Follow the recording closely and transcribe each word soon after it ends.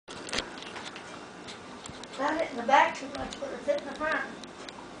Not it in the back too much, but it's in the front.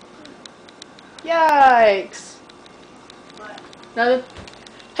 Yikes. What? Nothing?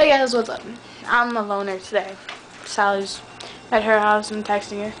 Hey guys, what's up? I'm a loner today. Sally's at her house and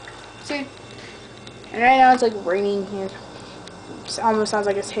texting her. See? And right now it's like raining here. It almost sounds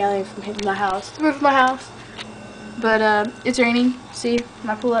like it's hailing from hitting my house. The roof of my house. But it's raining. See?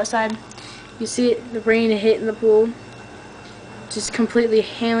 My pool outside. You see it, the rain hitting the pool. Just completely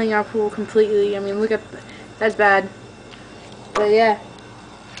hailing our pool completely. I mean, look at that's bad. But yeah.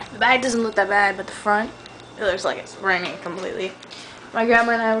 The back doesn't look that bad, but the front, it looks like it's raining completely. My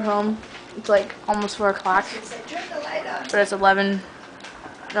grandma and I were home. It's like almost 4 o'clock. Turn the light on. But it's 11.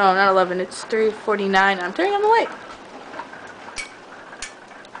 No, not 11. It's 3:49. I'm turning on the light.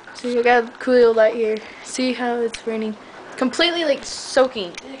 So you got a cool little light here. See how it's raining? Completely like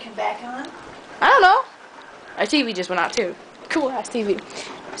soaking. Did it come back on? I don't know. Our TV just went out too. Cool ass TV.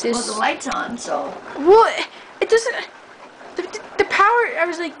 So Well, the light's on, so. What? It doesn't. The power. I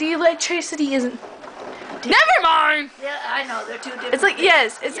was like, the electricity isn't. Never mind. Yeah, I know they're two different. It's like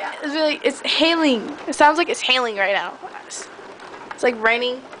yes. It's Yeah. it's really it's hailing. It sounds like it's hailing right now. It's like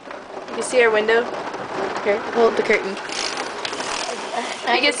raining. You can see our window. Here, hold the curtain.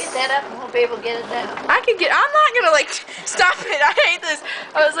 I guess get that up and we'll be able to get it down. I can get. I'm not gonna like stop it. I hate this.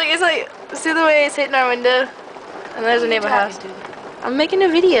 I was like, it's like see the way it's hitting our window, and there's a neighbor house. I'm making a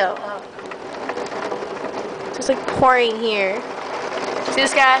video. Oh. It's like pouring here. See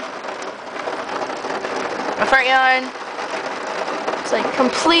this guy? My front yard. It's like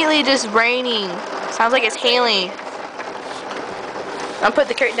completely just raining. Sounds like it's hailing. I'll put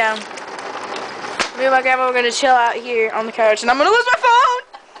the curtain down. Me and my grandma are gonna chill out here on the couch, and I'm gonna lose my phone.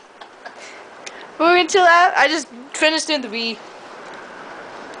 We're gonna chill out. I just finished doing the Wii.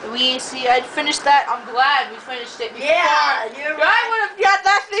 The Wii. See, I finished that. I'm glad we finished it. Before. Yeah, you're right. I would have got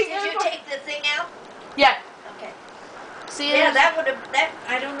that thing. Did you take the thing out? Yeah. Okay. See, Yeah, that would have. That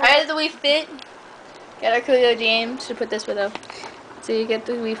I don't know. I had the Wii Fit. Got our Coolio James. Should put this with though. So you get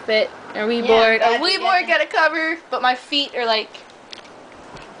the Wii Fit, a Wii board. A Wii board got a cover, but my feet are like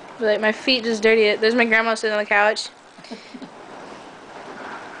my feet just dirty. There's my grandma sitting on the couch.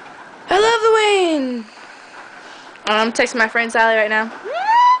 I love the rain. I'm texting my friend Sally right now.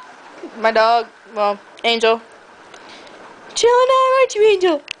 My dog, well, Angel. Chilling out, aren't you,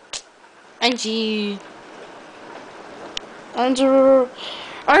 Angel? Angie. Angel.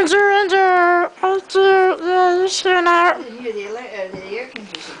 Chilling out. I didn't hear the air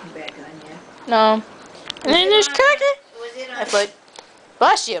conditioner come back on yet. No. And then there's Cookie. Was it on? I put.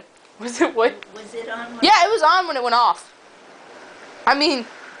 Bless you. Was it what? Was it on? Yeah, it was on when it went off. I mean,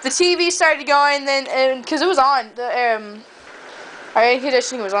 the TV started going, then because it was on. The our air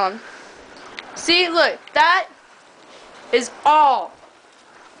conditioning was on. See, look, that is all.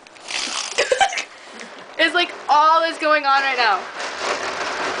 It's like all that's going on right now.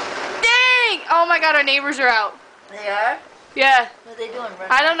 Dang! Oh my God, our neighbors are out. They are? Yeah. What are they doing? Running?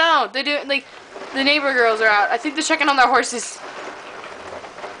 I don't know. They're doing like the neighbor girls are out. I think they're checking on their horses.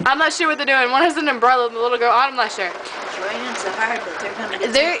 I'm not sure what they're doing. One has an umbrella, the little girl. I'm not sure. It's raining so hard that they're gonna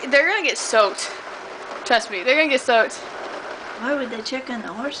get. They're gonna get soaked. Trust me, they're gonna get soaked. Why would they check on the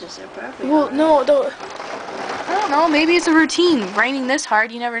horses? They're probably. Well, no, I don't know. Maybe it's a routine. Raining this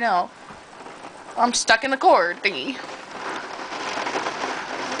hard, you never know. I'm stuck in the cord thingy. I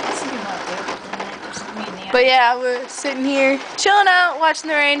see them out there, but then that doesn't mean they are. But yeah, we're sitting here, chilling out, watching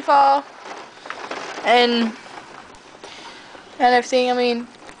the rain fall, and everything. I mean,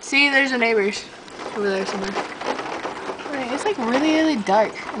 see, there's the neighbors over there somewhere. Right, it's like really, really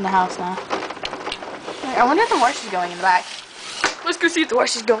dark in the house now. Like, I wonder if the wash is going in the back. Let's go see if the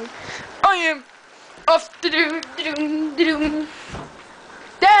wash is going. I am off to do.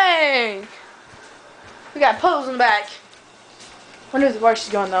 Dang! We got puddles in the back. Wonder if the wash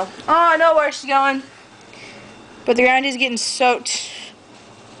is going though. Oh, I know where she's going. But the ground is getting soaked.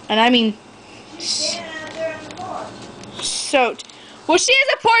 And I mean soaked. Well, she has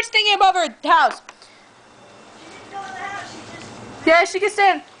a porch thingy above her house. Yeah, she can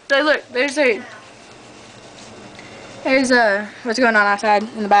stand. So look, there's what's going on outside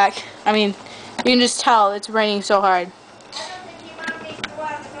in the back. I mean, you can just tell it's raining so hard.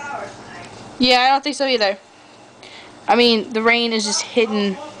 Yeah, I don't think so either. I mean, the rain is just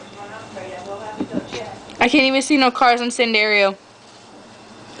hitting. I can't even see no cars on Senderio.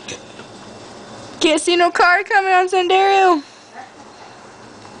 Can't see no car coming on Senderio.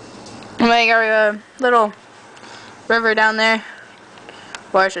 I'm like our little river down there.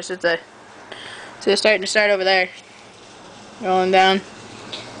 Well, I should say. So it's starting to start over there. Rolling down.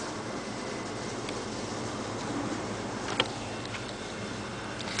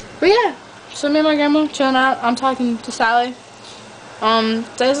 But yeah, So me and my grandma chilling out. I'm talking to Sally.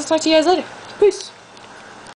 Guys, I'll talk to you guys later. Peace.